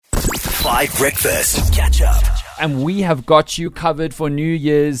5 Breakfast. Catch up. And we have got you covered for New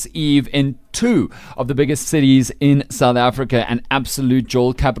Year's Eve in 2 of the biggest cities in South Africa and absolute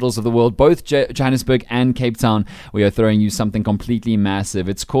jewel capitals of the world, both Johannesburg and Cape Town. We are throwing you something completely massive.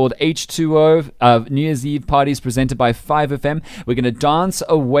 It's called H2O, New Year's Eve parties presented by 5FM. We're going to dance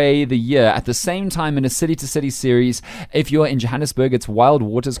away the year at the same time in a city-to-city series. If you're in Johannesburg, it's Wild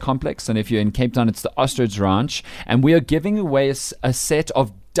Waters Complex, and if you're in Cape Town, it's the Ostrich Ranch. And we are giving away a set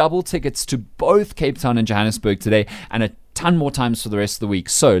of double tickets to both Cape Town and Johannesburg today, and a ton more times for the rest of the week.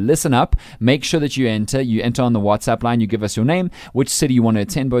 So listen up, make sure that you enter on the WhatsApp line, you give us your name, which city you want to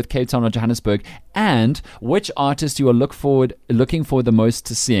attend, both Cape Town or Johannesburg, and which artist you are looking forward the most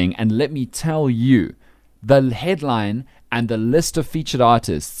to seeing. And let me tell you, the headline and the list of featured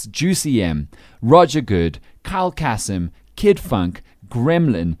artists: Juicy M, Roger Good, Kyle Kasem, Kid Funk,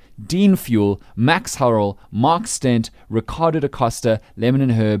 Gremlin, Dean Fuel, Max Hurrell, Mark Stent, Ricardo da Costa, Lemon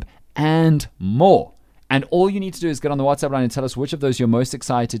and Herb, and more. And all you need to do is get on the WhatsApp line and tell us which of those you're most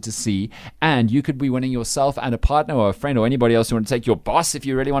excited to see. And you could be winning yourself and a partner or a friend or anybody else who want to take your boss if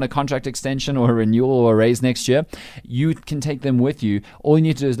you really want a contract extension or a renewal or a raise next year. You can take them with you. All you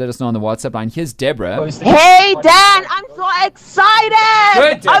need to do is let us know on the WhatsApp line. Here's Deborah. Hey, Dan, I'm so excited.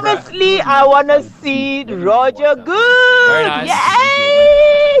 Good, Deborah. Obviously, I want to see Roger Good. Very nice.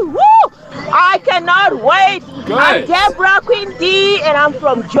 Yay! Woo! I cannot wait. Good. I'm Deborah Queen D, and I'm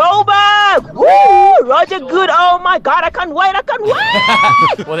from Joburg. Woo! Roger Good. Oh my God, I can't wait.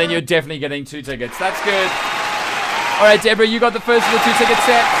 Well, then you're definitely getting 2 tickets. That's good. All right, Deborah, you got the first of the 2 ticket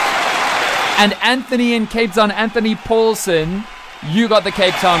set. And Anthony in Cape Town, Anthony Paulson, you got the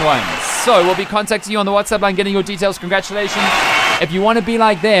Cape Town ones. So we'll be contacting you on the WhatsApp line, getting your details. Congratulations. If you want to be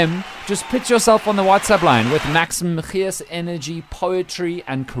like them, just pitch yourself on the WhatsApp line with maximum fierce energy, poetry,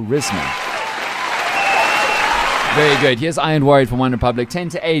 and charisma. Very good. Here's Iron Worried from One Republic, 10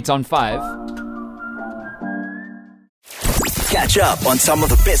 to 8 on 5. Catch up on some of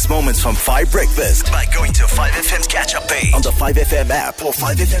the best moments from 5 Breakfast by going to 5FM's catch-up page on the 5FM app or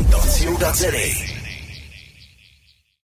 5FM.co.za.